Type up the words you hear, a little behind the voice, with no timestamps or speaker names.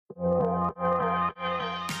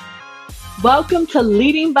Welcome to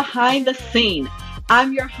Leading Behind the Scene.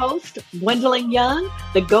 I'm your host, Gwendolyn Young,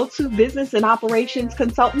 the go-to business and operations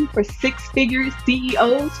consultant for six-figure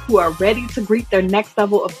CEOs who are ready to greet their next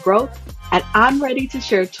level of growth. And I'm ready to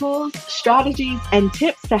share tools, strategies, and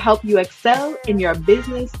tips to help you excel in your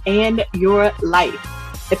business and your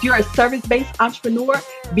life. If you're a service-based entrepreneur,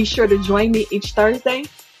 be sure to join me each Thursday.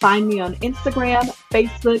 Find me on Instagram,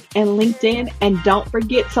 Facebook, and LinkedIn. And don't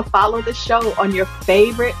forget to follow the show on your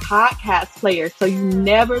favorite podcast player so you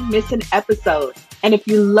never miss an episode. And if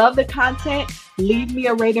you love the content, leave me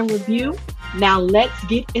a rate and review. Now let's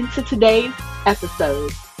get into today's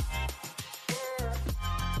episode.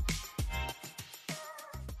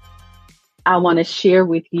 I want to share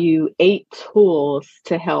with you 8 tools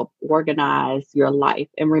to help organize your life.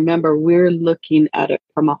 And remember, we're looking at it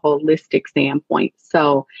from a holistic standpoint.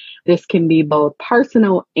 So this can be both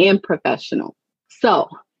personal and professional. So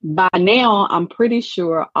by now, I'm pretty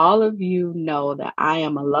sure all of you know that I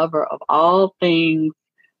am a lover of all things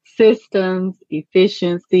systems,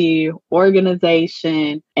 efficiency,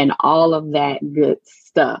 organization, and all of that good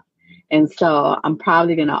stuff. And so I'm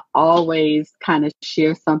probably going to always kind of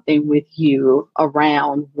share something with you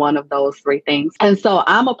around one of those 3 things. And so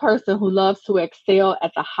I'm a person who loves to excel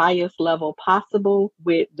at the highest level possible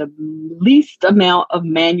with the least amount of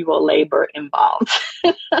manual labor involved.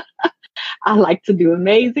 I like to do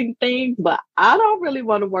amazing things, but I don't really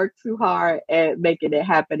want to work too hard at making it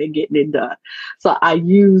happen and getting it done. So I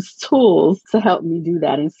use tools to help me do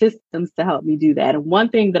that and systems to help me do that. And one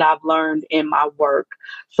thing that I've learned in my work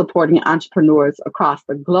supporting entrepreneurs across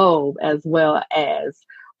the globe, as well as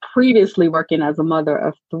previously working as a mother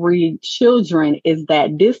of 3 children, is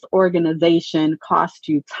that disorganization costs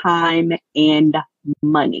you time and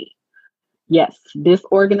money. Yes,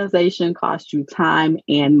 disorganization costs you time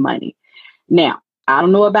and money. Now, I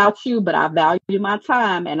don't know about you, but I value my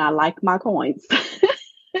time and I like my coins.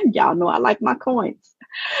 Y'all know I like my coins.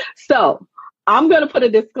 So I'm going to put a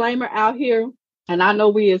disclaimer out here. And I know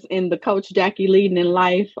we is in the Coach Jackie Leading in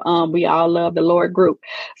Life. We all love the Lord group.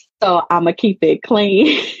 So I'm going to keep it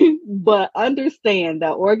clean. But understand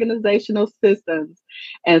that organizational systems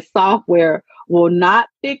and software will not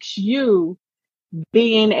fix you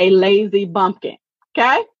being a lazy bumpkin.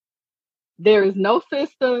 Okay? There is no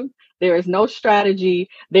system. There is no strategy.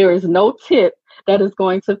 There is no tip that is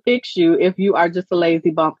going to fix you if you are just a lazy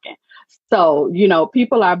bumpkin. So,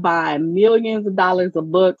 people are buying millions of dollars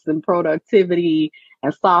of books and productivity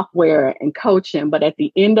and software and coaching. But at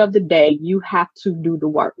the end of the day, you have to do the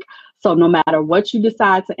work. So no matter what you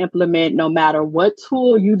decide to implement, no matter what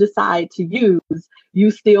tool you decide to use, you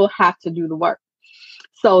still have to do the work.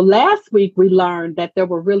 So last week, we learned that there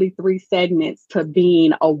were really 3 segments to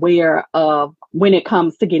being aware of when it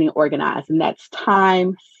comes to getting organized, and that's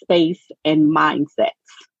time, space, and mindsets.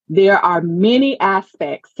 There are many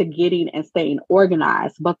aspects to getting and staying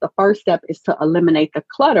organized, but the first step is to eliminate the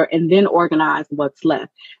clutter and then organize what's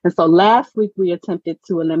left. And so last week, we attempted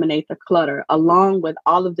to eliminate the clutter along with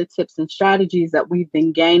all of the tips and strategies that we've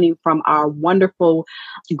been gaining from our wonderful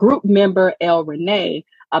group member, El Renee,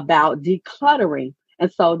 about decluttering.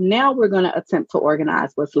 And so now we're going to attempt to organize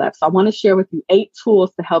what's left. So I want to share with you 8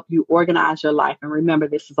 tools to help you organize your life. And remember,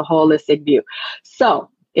 this is a holistic view. So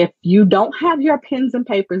if you don't have your pens and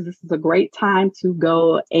papers, this is a great time to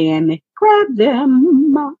go and grab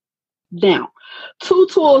them. Now, 2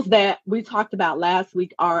 tools that we talked about last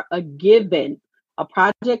week are a given: a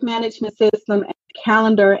project management system, and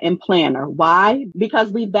calendar and planner. Why? Because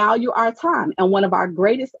we value our time. And one of our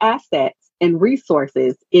greatest assets and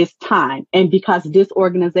resources is time. And because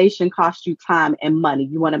disorganization costs you time and money,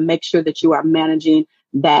 you want to make sure that you are managing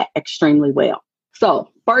that extremely well. So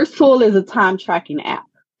first tool is a time tracking app.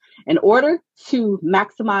 In order to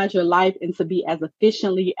maximize your life and to be as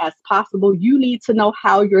efficiently as possible, you need to know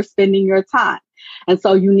how you're spending your time. And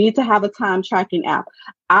so you need to have a time tracking app.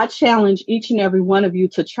 I challenge each and every one of you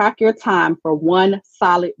to track your time for 1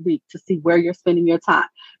 solid week to see where you're spending your time.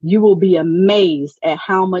 You will be amazed at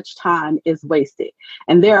how much time is wasted.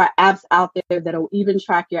 And there are apps out there that will even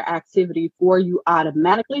track your activity for you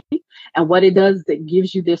automatically. And what it does is it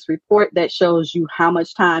gives you this report that shows you how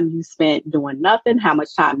much time you spent doing nothing, how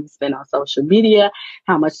much time you spent on social media,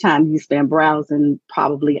 how much time you spend browsing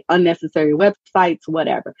probably unnecessary websites,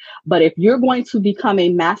 whatever. But if you're going to become a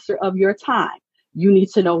master of your time, you need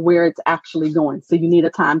to know where it's actually going. So you need a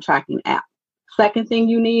time tracking app. Second thing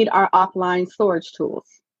you need are offline storage tools.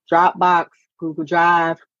 Dropbox, Google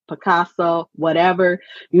Drive, Picasso, whatever.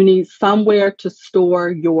 You need somewhere to store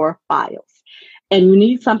your files. And you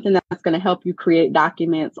need something that's going to help you create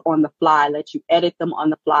documents on the fly, let you edit them on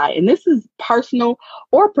the fly. And this is personal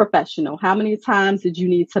or professional. How many times did you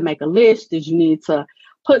need to make a list? Did you need to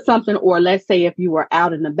put something? Or let's say if you were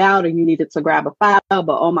out and about and you needed to grab a file,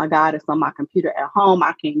 but oh my God, it's on my computer at home.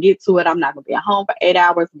 I can't get to it. I'm not going to be at home for 8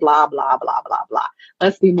 hours, blah, blah, blah, blah, blah.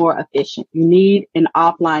 Let's be more efficient. You need an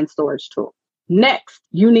offline storage tool. Next,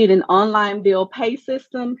 you need an online bill pay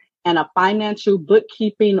system and a financial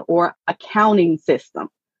bookkeeping or accounting system.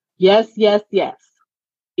 Yes, yes, yes.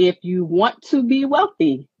 If you want to be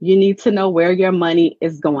wealthy, you need to know where your money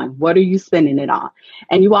is going. What are you spending it on?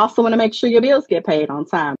 And you also want to make sure your bills get paid on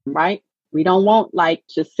time, right? We don't want like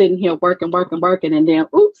just sitting here working, and then,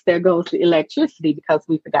 oops, there goes the electricity because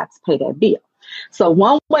we forgot to pay that bill. So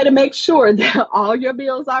one way to make sure that all your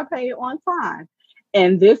bills are paid on time,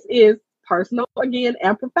 and this is personal again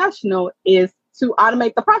and professional, is to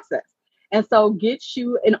automate the process. And so get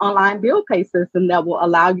you an online bill pay system that will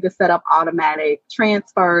allow you to set up automatic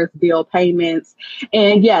transfers, bill payments.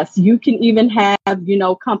 And yes, you can even have,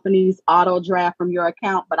 companies auto draft from your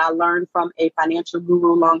account. But I learned from a financial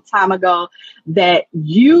guru a long time ago that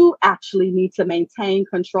you actually need to maintain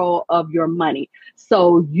control of your money.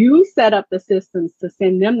 So you set up the systems to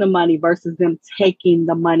send them the money versus them taking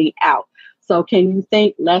the money out. So can you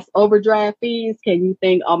think less overdraft fees? Can you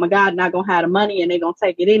think, oh my God, not going to have the money and they're going to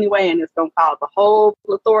take it anyway and it's going to cause a whole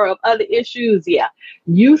plethora of other issues? Yeah,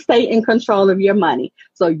 you stay in control of your money.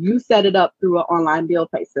 So you set it up through an online bill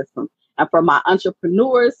pay system. And for my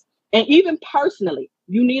entrepreneurs, and even personally,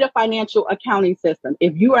 you need a financial accounting system.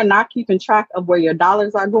 If you are not keeping track of where your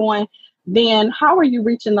dollars are going, then how are you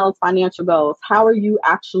reaching those financial goals? How are you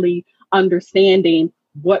actually understanding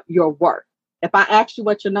what you're worth? If I asked you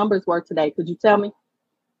what your numbers were today, could you tell me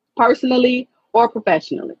personally or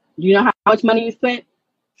professionally? Do you know how much money you spent?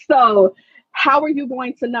 So how are you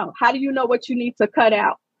going to know? How do you know what you need to cut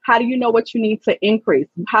out? How do you know what you need to increase?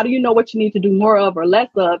 How do you know what you need to do more of or less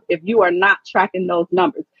of if you are not tracking those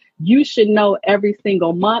numbers? You should know every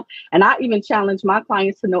single month. And I even challenge my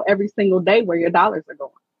clients to know every single day where your dollars are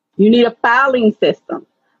going. You need a filing system.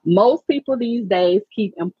 Most people these days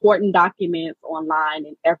keep important documents online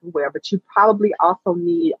and everywhere, but you probably also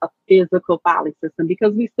need a physical filing system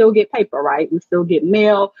because we still get paper, right? We still get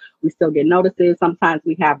mail. We still get notices. Sometimes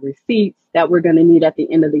we have receipts that we're going to need at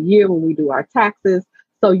the end of the year when we do our taxes.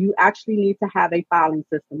 So you actually need to have a filing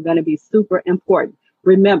system. Going to be super important.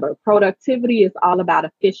 Remember, productivity is all about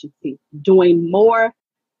efficiency, doing more,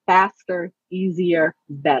 faster, easier,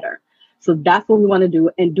 better. So that's what we want to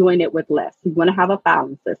do, and doing it with less. You want to have a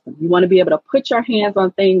filing system. You want to be able to put your hands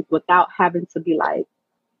on things without having to be like,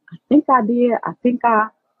 I think I did.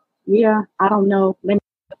 I don't know.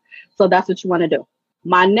 So that's what you want to do.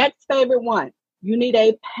 My next favorite one, you need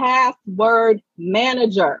a password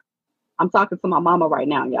manager. I'm talking to my mama right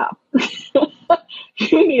now, y'all.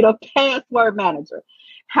 You need a password manager.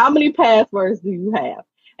 How many passwords do you have?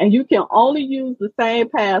 And you can only use the same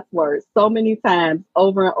password so many times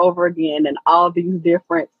over and over again in all these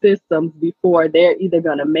different systems before they're either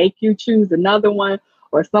going to make you choose another one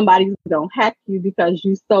or somebody's going to hack you because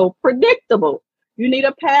you're so predictable. You need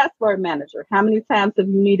a password manager. How many times have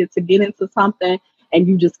you needed to get into something and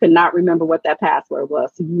you just could not remember what that password was?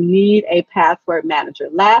 So you need a password manager.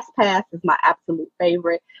 LastPass is my absolute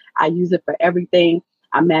favorite. I use it for everything.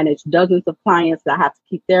 I manage dozens of clients that have to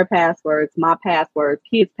keep their passwords, my passwords,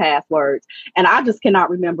 kids' passwords, and I just cannot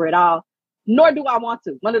remember it all, nor do I want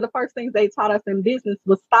to. One of the first things they taught us in business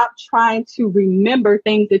was stop trying to remember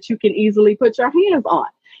things that you can easily put your hands on,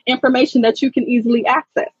 information that you can easily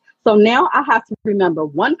access. So now I have to remember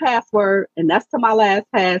one password, and that's to my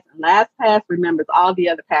LastPass, and LastPass remembers all the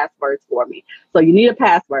other passwords for me. So you need a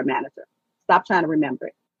password manager. Stop trying to remember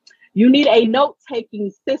it. You need a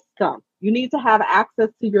note-taking system. You need to have access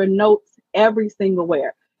to your notes every single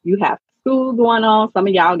where. You have school going on. Some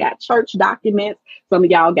of y'all got church documents. Some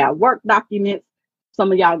of y'all got work documents.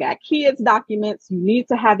 Some of y'all got kids documents. You need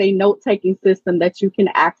to have a note-taking system that you can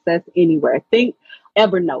access anywhere. Think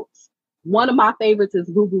Evernote. One of my favorites is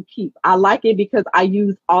Google Keep. I like it because I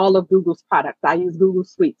use all of Google's products. I use Google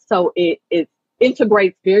Suite. So it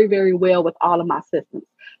integrates very, very well with all of my systems.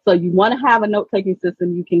 So you want to have a note-taking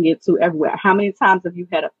system you can get to everywhere. How many times have you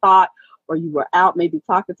had a thought or you were out maybe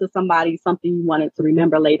talking to somebody, something you wanted to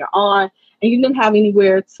remember later on, and you didn't have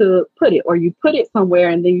anywhere to put it, or you put it somewhere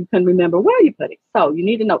and then you couldn't remember where you put it? So you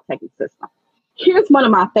need a note-taking system. Here's one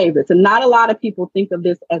of my favorites, and not a lot of people think of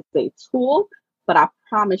this as a tool, but I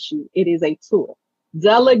promise you it is a tool.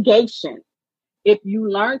 Delegation. If you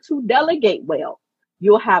learn to delegate well,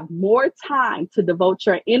 you'll have more time to devote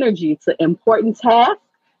your energy to important tasks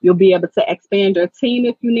You'll be able to expand your team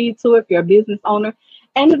if you need to, if you're a business owner,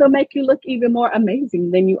 and it'll make you look even more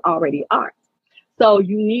amazing than you already are. So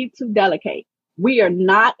you need to delegate. We are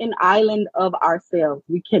not an island of ourselves.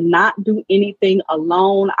 We cannot do anything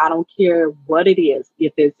alone. I don't care what it is.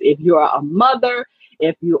 If you're a mother,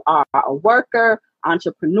 if you are a worker,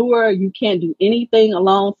 entrepreneur, you can't do anything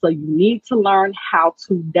alone. So you need to learn how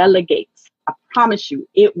to delegate. I promise you,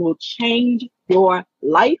 it will change your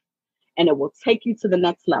life and it will take you to the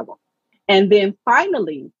next level. And then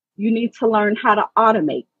finally, you need to learn how to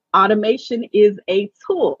automate. Automation is a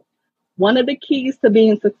tool. One of the keys to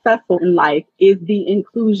being successful in life is the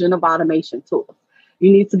inclusion of automation tools.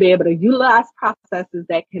 You need to be able to utilize processes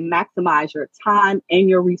that can maximize your time and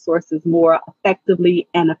your resources more effectively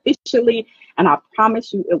and efficiently. And I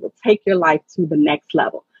promise you, it will take your life to the next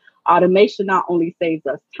level. Automation not only saves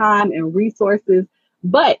us time and resources,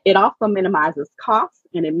 but it also minimizes costs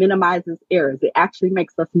and it minimizes errors. It actually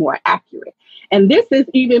makes us more accurate. And this is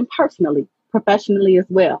even personally, professionally as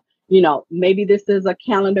well. You know, maybe this is a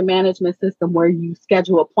calendar management system where you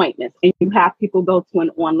schedule appointments and you have people go to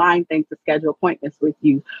an online thing to schedule appointments with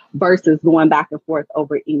you versus going back and forth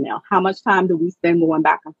over email. How much time do we spend going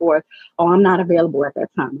back and forth? Oh, I'm not available at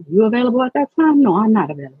that time. Are you available at that time? No, I'm not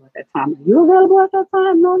available at that time. Are you available at that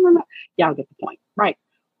time? No. Y'all get the point, right?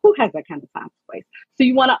 Who has that kind of time space? So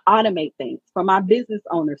you want to automate things. For my business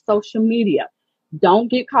owners, social media. Don't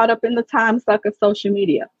get caught up in the time suck of social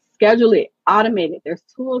media. Schedule it, automate it. There's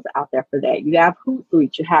tools out there for that. You have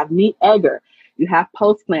Hootsuite, you have Meet Egger, you have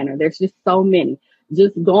Post Planner. There's just so many.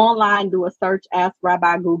 Just go online, do a search, ask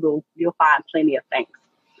Rabbi Google. You'll find plenty of things.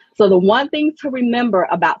 So the one thing to remember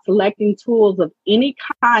about selecting tools of any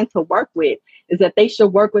kind to work with is that they should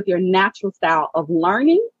work with your natural style of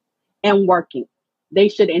learning and working. They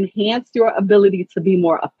should enhance your ability to be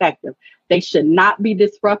more effective. They should not be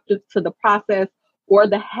disruptive to the process or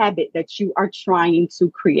the habit that you are trying to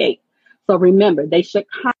create. So remember, they should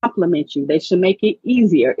complement you. They should make it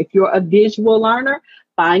easier. If you're a visual learner,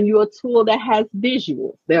 find you a tool that has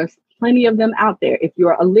visuals. There's plenty of them out there. If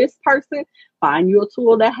you're a list person, find you a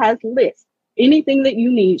tool that has lists. Anything that you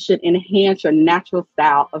need should enhance your natural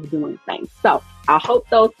style of doing things. So I hope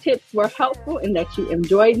those tips were helpful and that you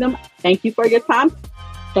enjoyed them. Thank you for your time.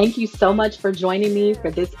 Thank you so much for joining me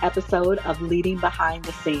for this episode of Leading Behind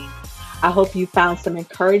the Scenes. I hope you found some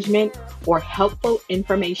encouragement or helpful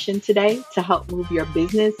information today to help move your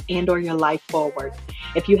business and or your life forward.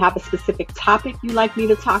 If you have a specific topic you'd like me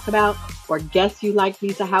to talk about or guests you'd like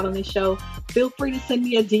me to have on the show, feel free to send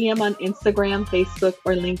me a DM on Instagram, Facebook,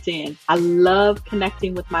 or LinkedIn. I love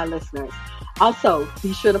connecting with my listeners. Also,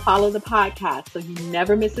 be sure to follow the podcast so you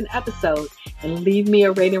never miss an episode and leave me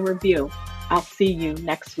a rating review. I'll see you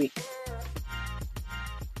next week.